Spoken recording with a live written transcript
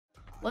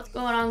What's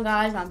going on,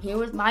 guys? I'm here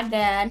with my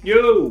dad.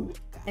 Yo!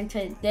 And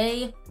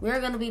today, we're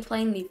going to be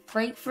playing the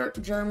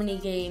Frankfurt Germany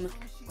game,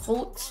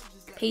 Colts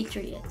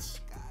Patriots.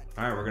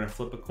 Alright, we're going to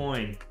flip a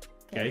coin.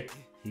 Okay?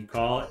 You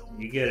call it,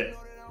 you get it.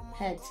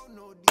 Heads.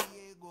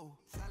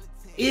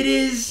 It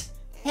is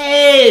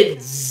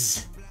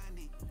heads!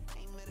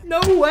 No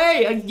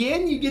way!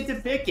 Again, you get to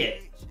pick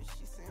it.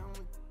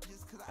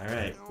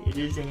 Alright, it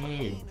is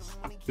heads.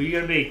 Who you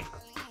going to be?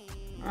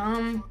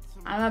 I'm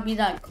going to be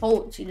that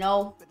Colts, you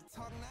know?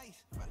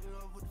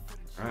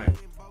 Alright.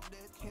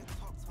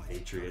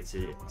 Patriots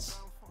it is.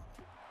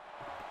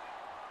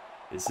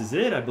 This is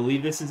it. I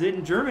believe this is it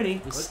in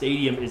Germany. The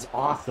stadium is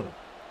awesome.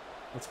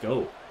 Let's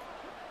go.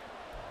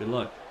 Good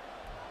luck.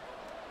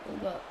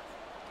 Good luck.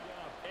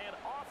 And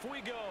off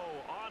we go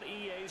on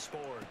EA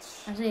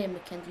Sports. Isaiah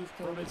McKenzie's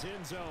From going. his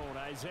end zone,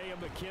 Isaiah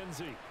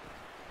McKenzie.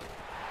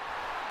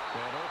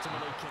 And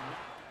ultimately,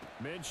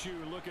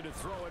 Minshew looking to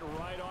throw it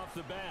right off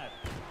the bat.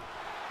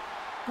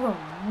 Bro,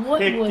 what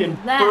Picked was in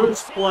that?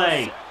 first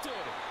play. Intercepted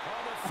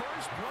on the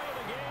first play of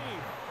the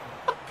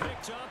game.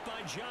 Picked up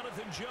by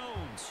Jonathan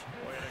Jones.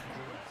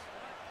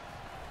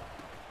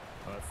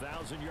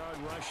 1,000-yard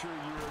rusher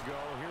a year ago.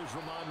 Here's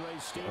Ramondre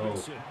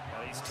Stevenson.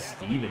 And he's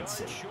tackled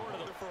Stevenson. short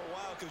of the for a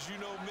while, because you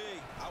know me,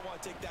 I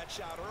want to take that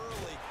shot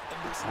early and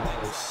do some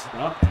Oh, things.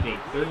 stuff me.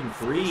 3rd and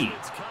 3.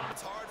 It's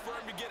hard for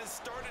him to get it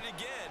started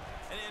again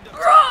and end up.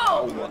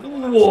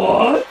 Bro!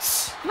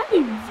 What? How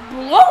you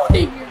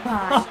blowing your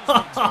mind?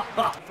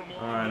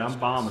 Alright, I'm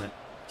bombing it.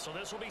 So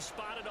this will be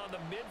spotted on the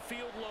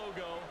midfield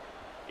logo.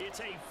 It's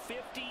a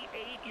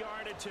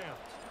 58-yard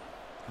attempt.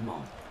 Come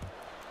on.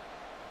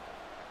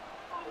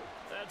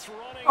 That's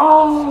running.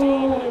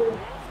 Oh!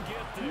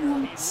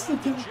 He's So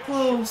damn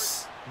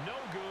close. no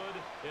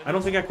good. I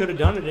don't think I could have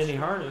done it any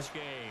harder.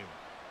 Game.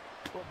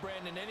 Well,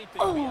 Brandon, anything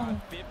Oh.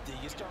 beyond 50,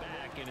 you start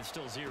Back and it's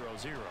still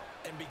 0-0.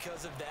 and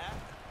because of that,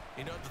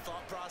 you know what the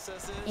thought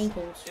process is?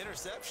 Ankles.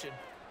 Interception.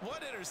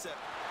 What interception?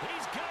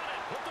 He's got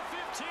it with the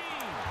 15.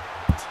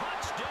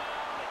 Touchdown,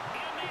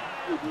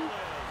 Indianapolis.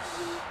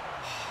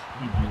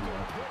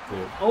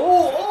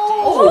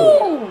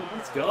 Oh!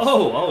 Let's go.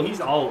 Oh,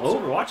 he's all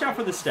over. Watch out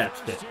for the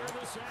steps, kid.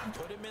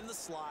 Put him in the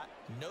slot.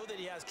 Know that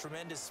he has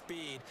tremendous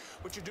speed.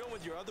 What you're doing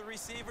with your other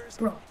receivers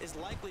Bro. is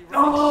likely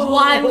Oh!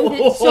 Why was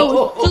it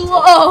so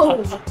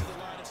slow?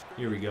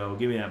 Here we go.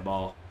 Give me that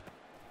ball.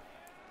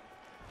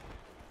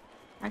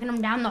 Tracking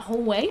him down the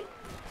whole way?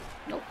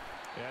 Nope.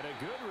 And a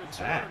good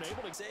return. That.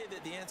 Able to say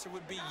that the answer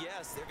would be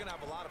yes. They're going to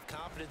have a lot of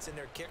confidence in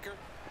their kicker.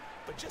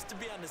 But just to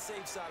be on the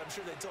safe side, I'm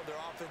sure they told their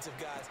offensive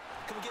guys,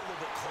 can we get a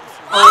little bit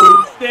closer?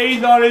 Oh, he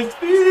stays on his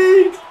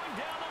feet. going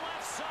down the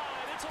left side.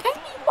 It's a Can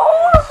you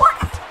more? What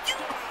are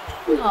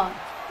you doing?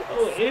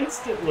 Oh,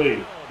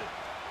 instantly.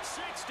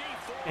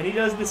 64. And he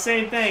does the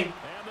same thing.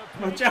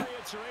 And the Watch out.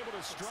 Patriots are able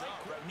to strike.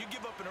 When you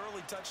give up an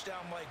early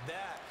touchdown like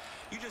that,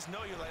 you just know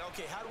you're like,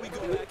 okay, how do we go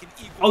back and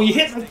equal? Oh, you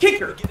hit the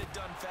kicker. Get it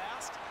done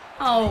fast.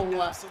 Oh. They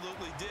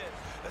absolutely did.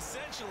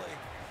 Essentially,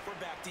 we're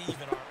back to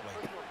even, aren't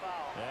we?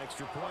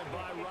 Extra point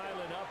by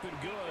Ryland, up and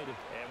good.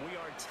 And we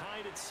are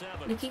tied at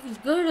 7. The kick is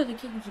good or the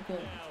kick is good?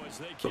 Now as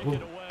they kick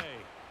it away.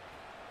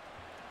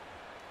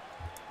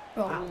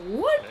 Bro,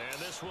 what?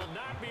 And this will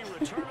not be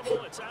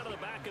returnable. It's out of the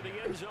back of the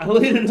end zone.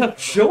 I ended up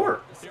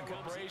short.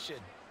 Celebration.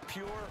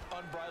 Pure,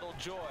 unbridled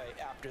joy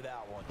after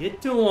that one.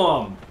 Get to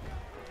him.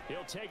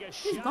 He'll take a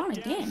He's shot gone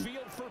again.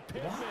 downfield for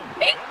Pittman.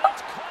 Big- And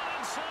that's caught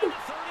inside the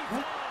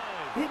 35.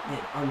 Pittman,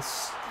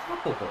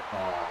 unstoppable.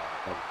 Oh,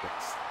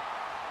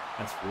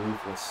 that's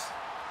ruthless.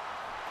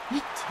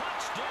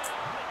 Touchdown,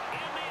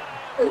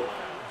 Indianapolis.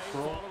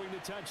 Following the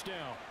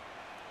touchdown.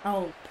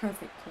 Oh,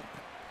 perfect kick.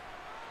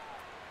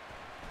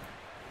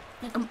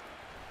 Pick him.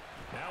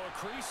 Now a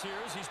crease here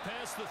as he's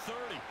past the 30.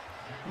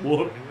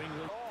 Whoop. New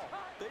England.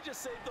 They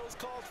just saved those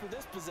calls for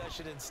this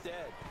possession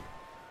instead.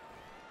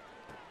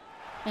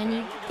 And you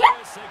Look at get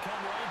this. They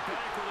come right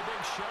back with a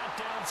big shot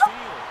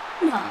downfield.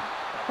 no.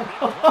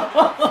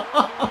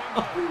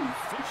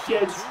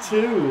 Gets 2.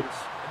 And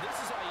this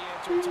is how you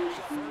answer a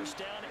touchdown. First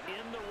down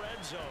in the red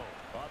zone.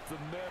 Up the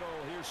middle,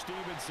 here's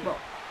Stevenson. Bro.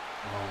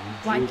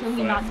 Why can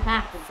we not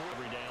tackle?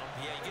 Every down.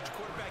 Yeah, you get your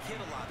quarterback hit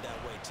a lot that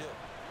way, too.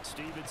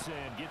 Stevenson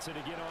gets it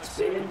again on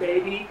Spin,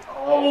 baby.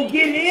 Oh,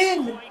 get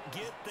in. Quite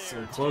get there.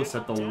 So close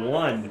at the Taken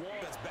 1. down.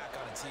 That's back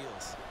on its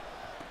heels.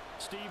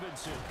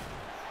 Stevenson.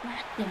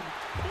 Smack him.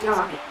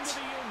 Got Into it.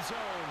 the end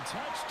zone.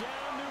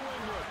 Touchdown, New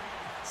England.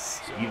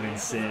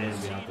 Stevenson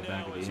behind the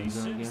back of the end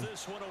zone Sends again.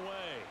 this one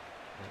away.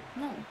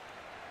 No.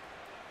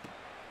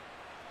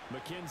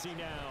 McKenzie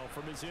now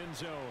from his end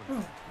zone. Bro,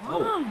 Oh,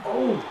 why?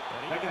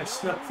 oh. That guy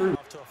snuck through.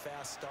 Off to a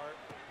fast start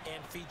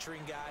and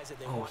featuring guys that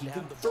they Oh, want he to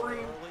have did the ball 3.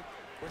 early.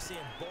 We're seeing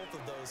both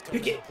of those come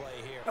Pick into it. play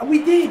here. Oh,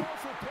 we did.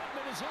 For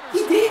Pittman is He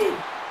intercepted. did.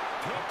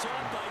 Picked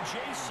up by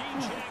J.C.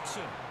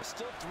 Jackson.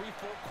 Still 3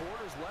 full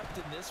quarters left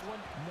in this one.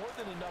 More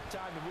than enough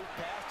time to move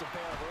past a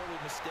pair of early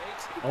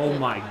mistakes. Oh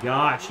my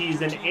gosh,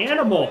 he's an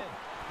animal.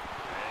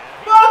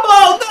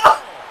 Bubble!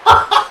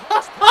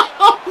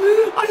 No!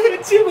 I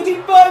hit too many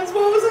buttons.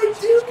 What was I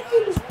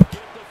doing?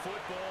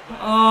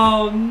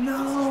 Oh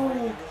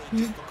no!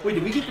 Wait,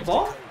 did we get the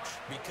ball?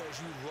 Because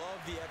you love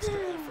the extra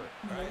effort,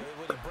 right?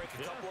 When you break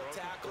a couple of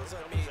tackles,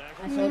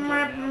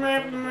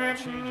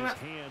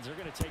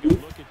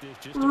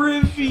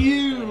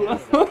 Review.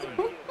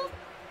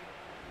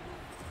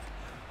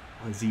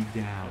 Is he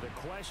down?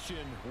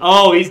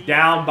 Oh, he's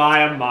down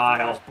by a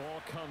mile.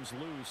 Ball comes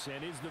loose,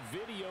 and is the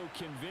video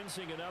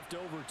convincing enough to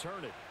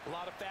overturn it? a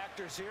lot of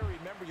factors here.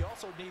 Remember, you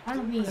also need I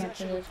don't good mean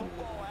possession after of this one.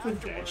 football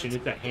Possession, afterwards.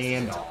 it's a handoff. This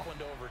is a tough one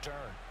to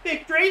overturn.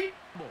 Victory.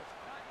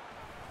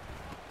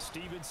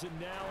 Stevenson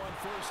now on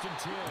 1st and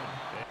 10.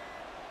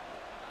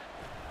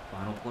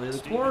 Final play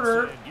of the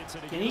quarter.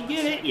 Can he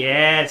get it?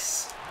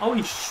 Yes. Oh,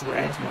 he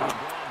shreds me.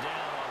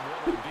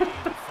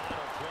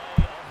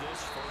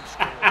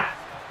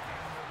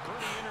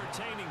 Pretty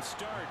entertaining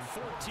start.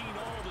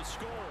 14-all to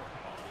score.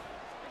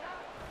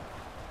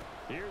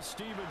 Here's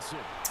Stevenson.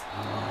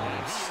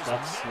 Oh, he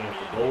stuffs me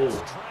at the goal.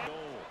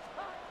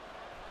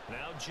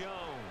 Now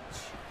Jones.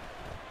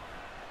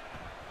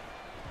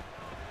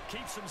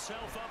 Keeps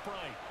himself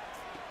upright.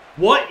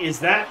 What is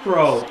that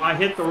throw? I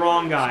hit the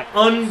wrong guy.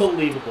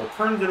 Unbelievable.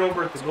 Turns it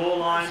over at the goal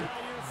line. And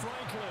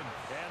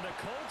the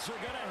Colts are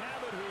going to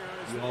have it here.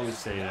 You always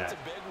say That's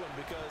that. a big one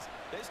because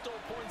they stole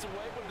points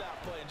away with that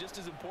play, and just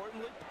as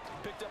importantly,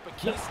 picked up a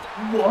key stop.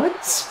 What?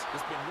 It's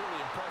been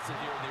really impressive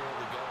here in the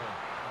early going.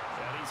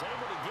 And he's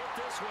able to get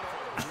this one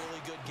over. A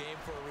really good game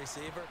for a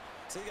receiver.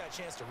 So he got a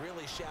chance to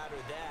really shatter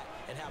that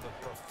and have a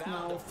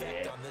profound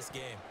effect on this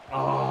game.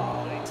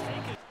 Oh. They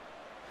take it.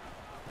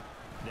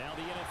 Now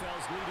the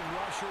NFL's leading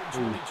rusher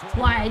in 2020. That's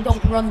why I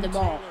don't run the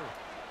ball.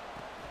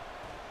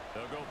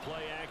 They'll go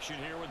play action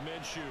here with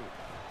Minshew.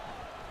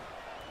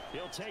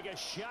 He'll take a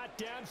shot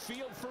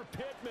downfield for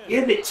Pittman.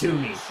 Give it to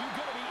me. Minshew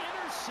gonna be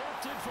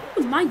intercepted for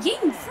My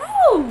game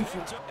froze.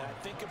 And I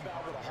think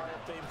about what a Hall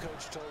of Fame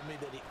coach told me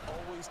that he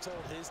always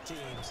told his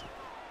teams,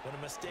 when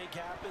a mistake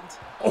happens,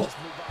 just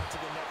move on to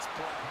the next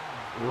play.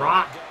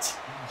 Rocked.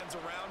 Hands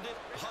around it,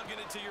 hugging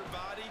it to your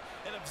body,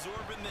 and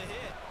absorbing the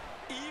hit.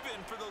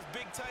 Even for those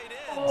big tight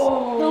ends.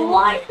 Oh, the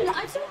line.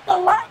 I took the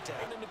line.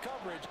 And into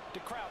coverage to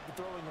crowd the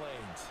throwing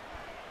lanes.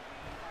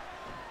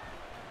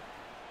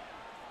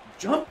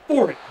 Jump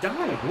for it.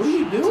 Dive. What are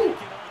you doing? Taking over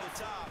the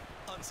top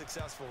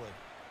unsuccessfully.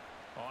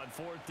 On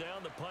 4th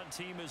down, the punt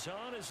team is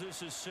on as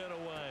this is sent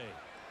away.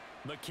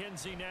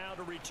 McKenzie now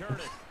to return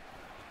it.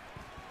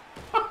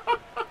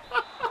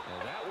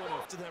 That one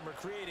up to them are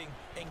creating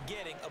and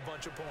getting a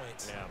bunch of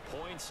points. Yeah,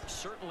 points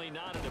certainly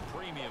not at a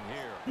premium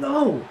here.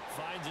 No.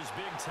 Finds his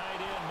big tight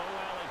end, Mo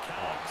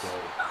Alley-Cox.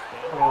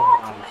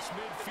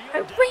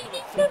 I'm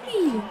waiting for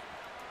me.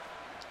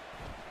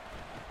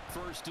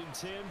 1st and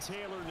 10,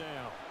 Taylor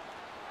now.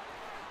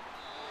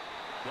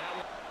 That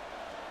one.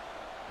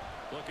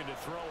 Looking to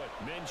throw it.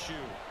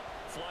 Minshew.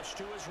 Flush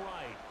to his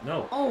right.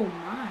 No. Oh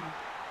my.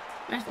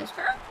 That's this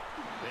girl.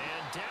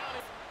 And down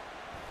it.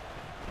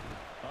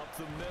 Up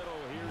the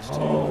middle. Here's Oh.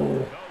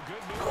 Taylor.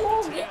 Good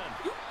move to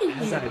 10.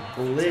 He's got it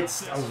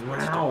blitzed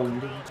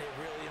around. They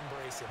really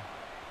embrace him.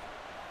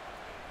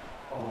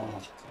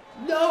 Oh.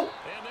 No.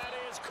 And that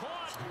is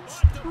caught.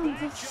 But the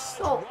back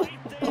so-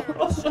 right there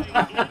to say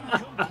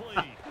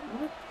incomplete.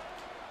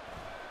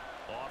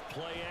 Off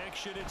play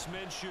action, it's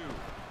Minshew.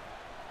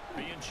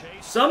 Being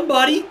chased.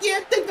 Somebody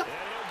get the guy.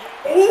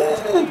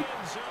 Oh.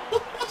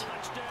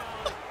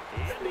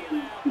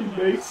 He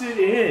makes it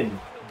in.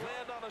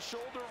 Land on a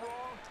shoulder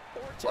wrong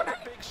or take a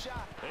big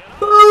shot.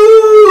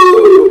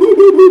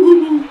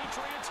 Boom!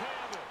 Patriots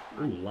have it.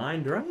 Ooh,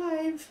 line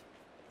drive.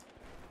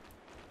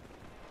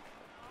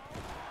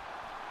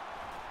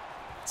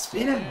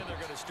 Spin him. And they're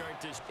going to start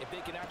this. If they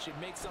can actually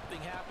make something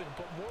happen and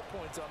put more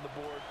points on the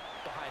board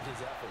behind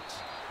his efforts.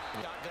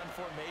 Shotgun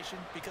formation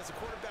because the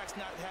quarterback's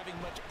not having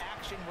much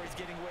action where he's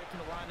getting away from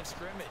the line of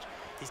scrimmage.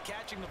 He's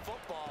catching the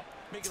football.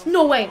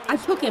 No way. I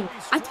took him.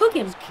 I took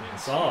him. I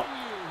saw it.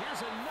 Here's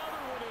another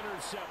one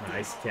intercepted.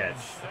 Nice catch.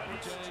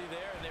 Opportunity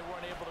there, and they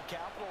weren't able to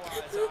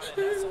capitalize on it.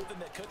 That's something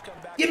that could come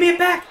back. Give me it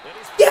back.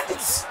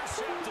 Yes.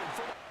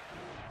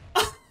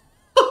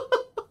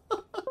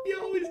 You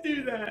always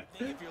do that. I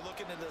think if you're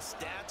looking at the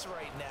stats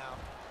right now,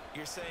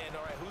 you're saying,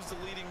 all right, who's the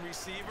leading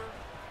receiver?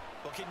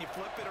 Well, can you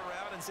flip it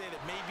around and say that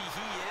maybe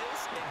he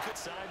is? And could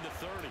Side to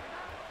 30.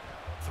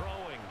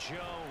 Throwing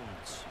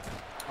Jones.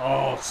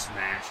 Oh,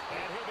 smash.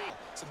 And he'll be.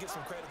 so give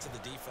some credit to the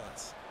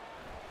defense.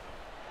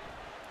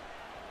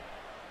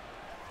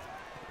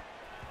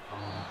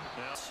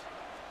 Now,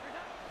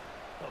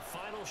 a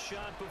final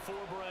shot before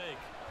break.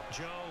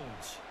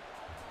 Jones.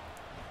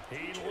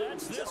 He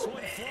lets this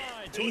one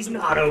fly. He's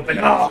not open.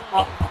 Oh.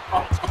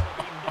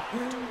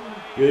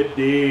 Good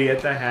D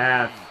at the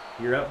half.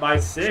 You're up by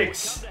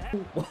 6.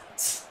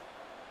 What?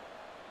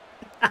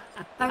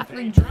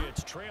 Actually dropped.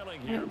 Patriots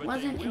trailing here, It but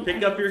wasn't they will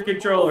Pick up your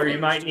controller. You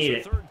might need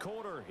it. Third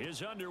quarter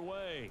is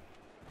underway.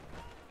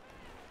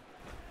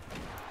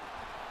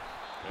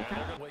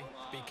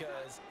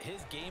 Because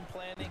his game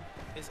planning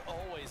is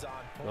always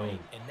on point.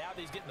 And now that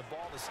he's getting the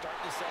ball to start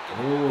the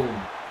second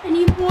Boom. And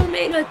you four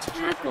made a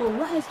tackle.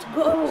 Let's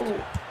go.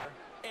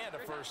 and a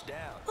first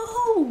down.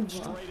 Oh.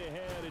 Straight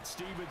ahead, it's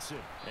Stevenson.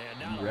 And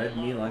now You read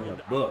me like a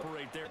to book.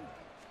 operate there.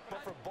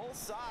 But for both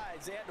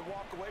sides, they had to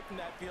walk away from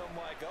that feeling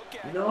like,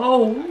 okay.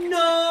 No,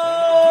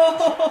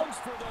 no!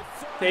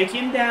 Take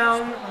him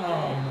down.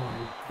 Oh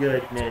my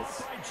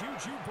goodness. A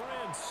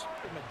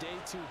day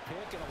 2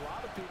 pick, and a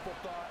lot of people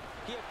thought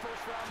he had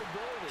first round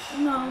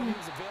ability. No. He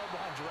was available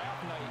on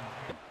draft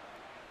night.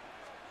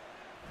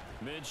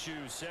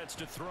 Minshew sets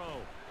to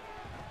throw.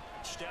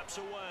 Steps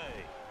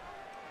away.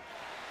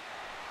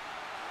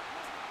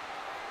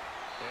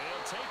 And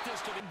he'll take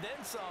this to the... And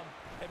then some,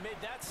 and made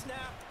that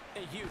snap a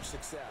huge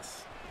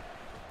success.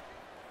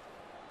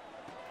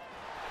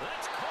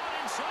 That's caught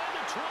inside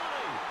the 20.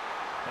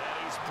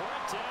 And he's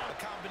brought down. A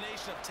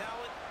combination of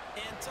talent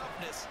and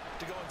toughness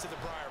to go into the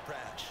briar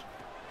patch.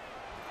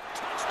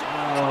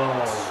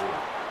 Oh.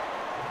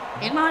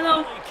 Am I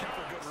though?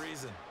 For good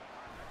reason.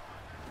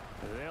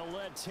 They'll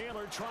let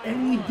Taylor try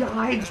And he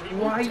dives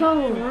right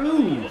go.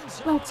 through.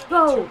 Let's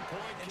go.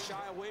 And shy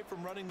away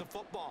from running the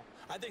football.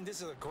 I think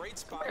this is a great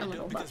spot We're a to do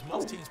little it because bit-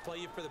 most teams play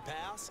you for the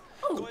pass.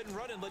 Oh. Go ahead and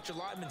run and let your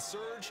lineman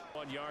surge.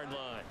 1 yard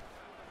line.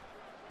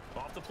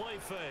 Off the play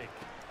fake.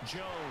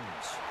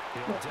 Jones.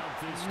 He'll dump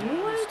this down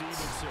to What?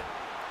 Stevenson.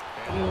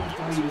 I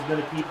thought he was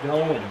going to keep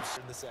going.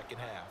 In the second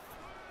half.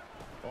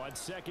 On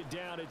second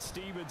down at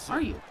Stevenson.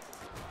 Are you? And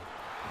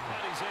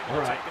he's able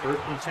All to right, take it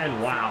 1st and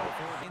 10. Wow.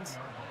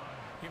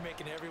 You're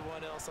making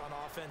everyone else on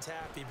offense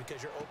happy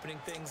because you're opening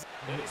things.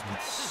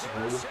 So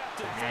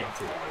bad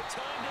today.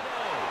 Time to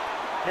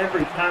know.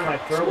 Every time I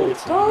throw it,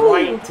 it's Oh.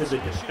 right to the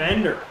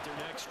defender.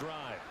 Their next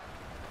drive.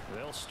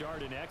 They'll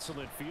start in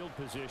excellent field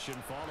position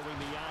following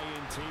the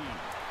INT.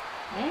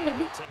 Hey.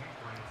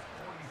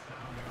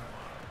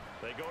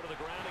 They go to the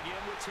ground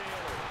again with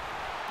Taylor.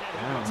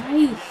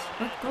 Nice.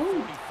 Let's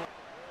go.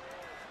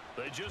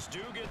 They just do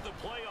get the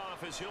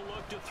playoff as he'll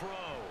look to throw.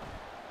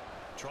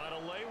 Try to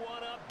lay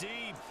one up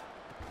deep.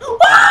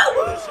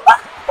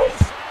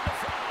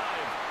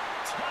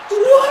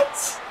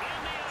 What?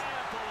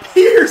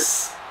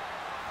 Pierce!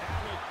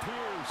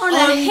 On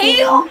a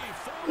hail?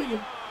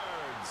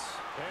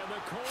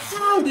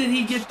 How did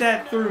he get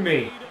that through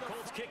me? The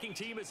Colts kicking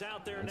team is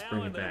out there Let's now,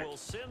 bring it and they back. will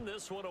send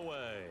this one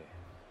away.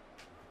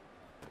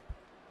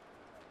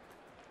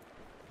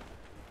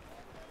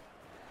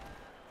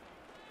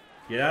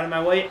 Get out of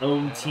my way,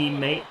 own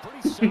teammate.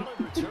 Pretty solid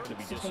return to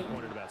be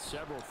disappointed about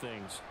several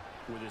things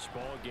with this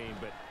ball game,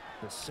 but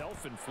the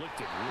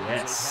self-inflicted wounds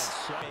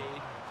Yes. they've had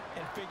so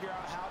And figure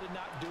out how to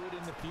not do it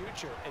in the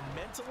future. And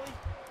mentally,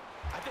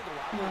 I think a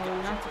lot of No, the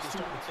guys not already the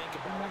starting to think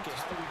about, okay,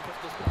 how do we put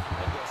this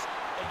behind us?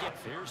 Again,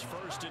 Here's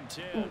 1st and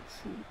 10.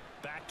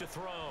 Back to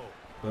throw.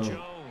 Boom.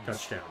 Jones.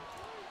 Touchdown.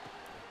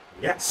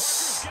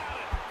 Yes! Got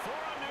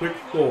it. For a New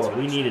Quick England score.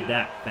 We needed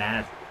touchdown. that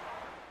badly.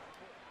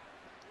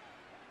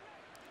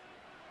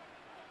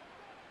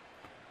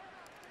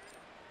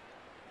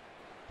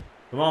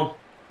 Come on.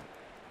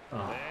 Oh,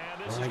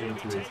 And this is right going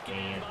into to be his taken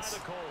in by hands. the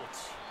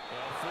Colts.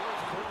 fourth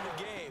quarter of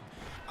the game.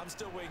 I'm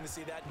still waiting to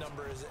see that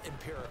number is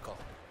empirical.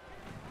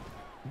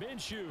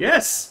 Minshew.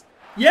 Yes!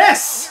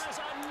 Yes! Here's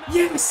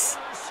another Yes!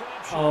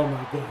 interception. Oh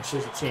my gosh,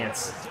 there's a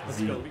chance. Is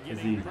he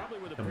Beginning probably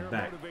with a pair coming of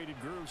back? motivated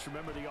groups.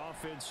 Remember, the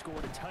offense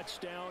scored a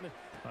touchdown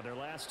on their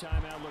last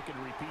time out, looking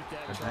to repeat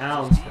that. First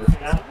Chargers down, first defense,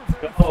 down. they were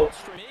very Go.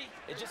 frustrated. Me,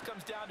 it just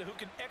comes down to who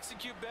can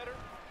execute better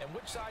and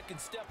which side can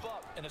step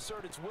up and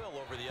assert its will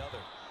over the other.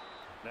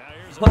 Now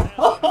here's a pass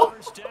on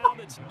first down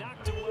that's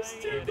knocked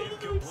away and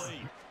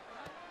incomplete.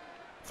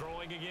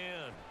 Throwing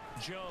again,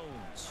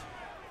 Jones.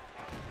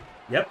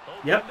 Yep,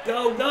 yep,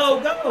 go, go,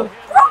 go!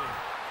 Henry.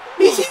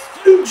 He's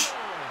huge!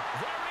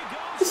 There he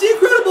goes. He's the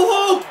Incredible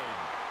Hulk!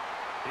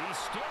 He's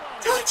still on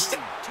his Touchdown!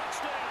 feet.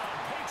 Touchdown,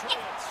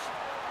 Patriots.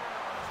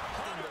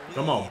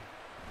 Come on.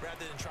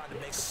 Rather than trying to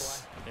make a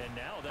play. And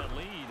now that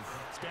lead,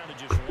 it's down to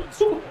just one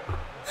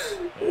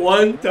score.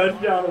 One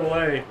touchdown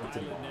away.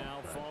 Riley now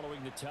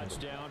following the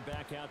touchdown,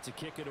 back out to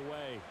kick it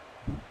away.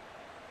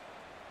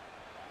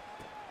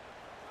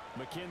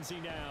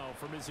 McKenzie now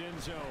from his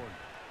end zone.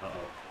 Uh-oh.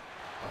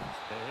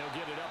 And he'll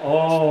get it up.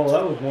 Oh,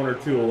 that was 1 or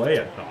 2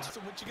 away, I thought. So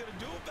what you gonna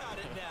do about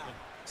it now?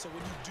 So when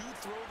you do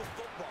throw the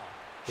football,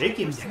 Take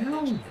him percentage,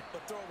 down.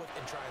 but throw it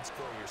and try and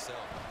score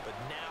yourself. But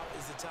now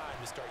is the time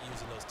to start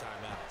using those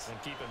timeouts.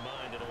 And keep in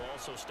mind, it'll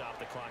also stop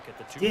the clock at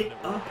the 2 Get minute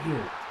up mark.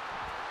 here.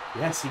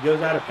 Yes, he goes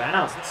out of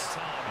bounds.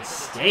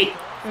 Mistake.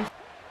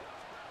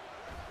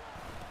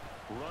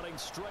 Running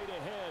straight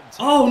ahead.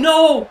 Oh,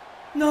 no!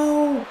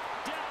 No!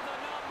 Down the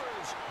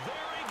numbers.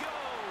 There he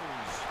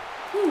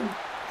goes. Ooh,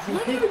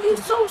 why are you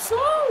so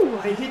slow?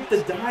 I hit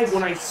the dive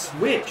when I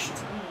switched.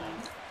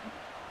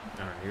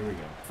 All right, here we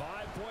go. 5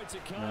 points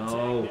of contact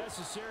No.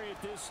 necessary at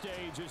this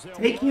stage as they'll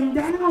Take him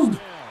run down.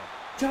 first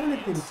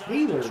Jonathan Inside the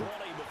Taylor. 20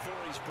 before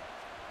he's...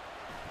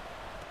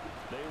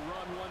 They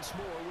run once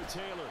more with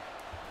Taylor.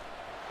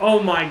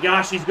 Oh my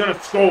gosh, he's gonna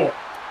score.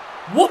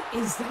 What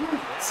is And he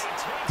that? takes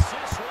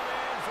this one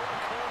in for a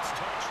Colts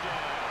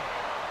touchdown.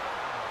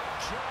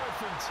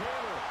 Jonathan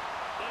Taylor,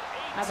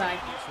 an Bye-bye.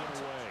 18-yard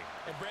away.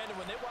 And Brandon,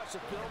 when they watch the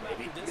film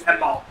after this, That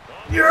ball.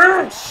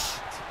 Yes!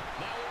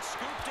 Now it's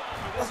scooped up.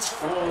 Let's This is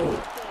go.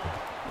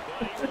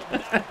 but he will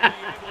not be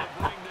able to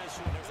bring this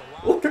one. There's a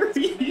lot What are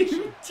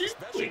you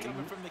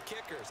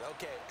kickers.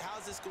 Okay,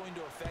 how's this going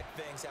to affect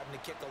things having to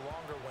kick a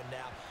longer one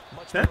now?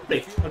 Much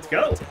Penalty. Let's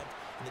go.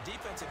 And the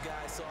defensive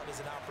guys saw it as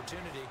an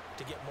opportunity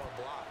to get more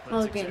block.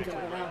 Oh, game's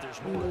over now.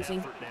 I'm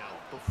losing.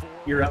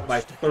 You're up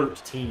by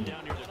 13. They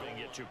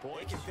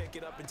can pick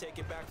it up and take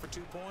it back for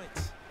 2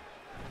 points.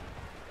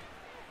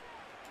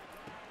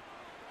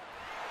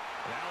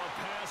 Now a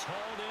pass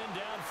hauled in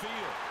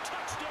downfield.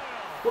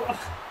 Touchdown.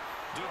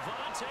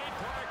 Devontae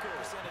Parker.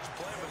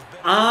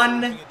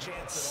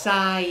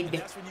 Onside.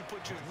 That's when you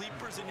put your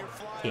leapers and your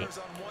flyers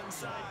on one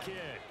side. Kick.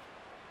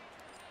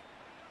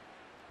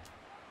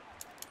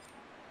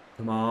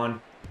 Come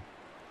on.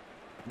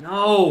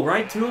 No,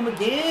 right to him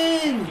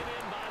again.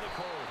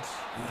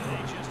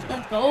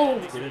 Let's go.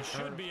 They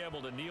should be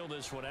able to kneel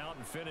this one out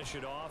and finish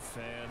it off.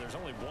 And there's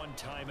only one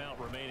timeout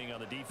remaining on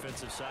the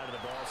defensive side of the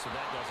ball, so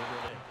that doesn't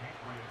really.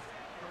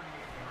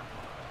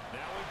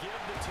 Now we give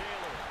to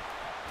Taylor.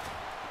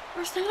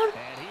 First down.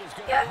 And he is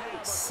going to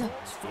Yes.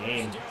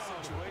 Dang.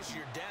 Situation,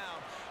 you're down.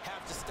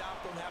 Have to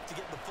stop them. Have to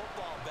get the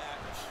football back.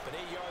 But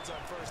 8 yards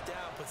on first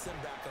down puts them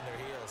back on their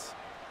heels.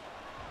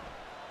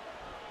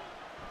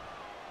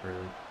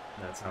 Really?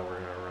 That's how we're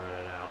gonna run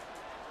it out.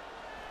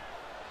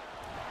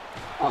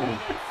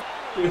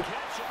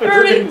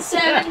 Third and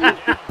 7.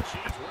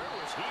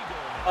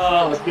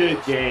 Oh,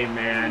 good game,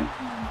 man.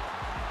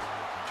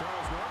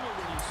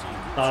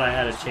 Thought I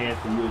had a chance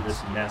to move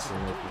this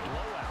messing with me.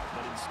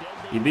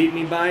 You beat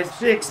me by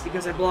 6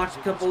 because I blocked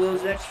a couple of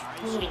those extra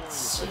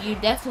points. You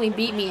definitely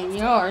beat me in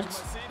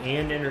yards.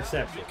 And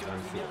interceptions,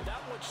 I'm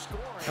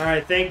sure.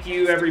 Alright, thank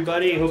you,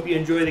 everybody. Hope you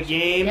enjoy the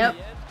game. Yep.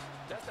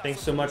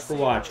 Thanks so much for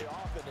watching.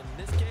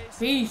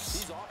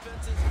 Peace.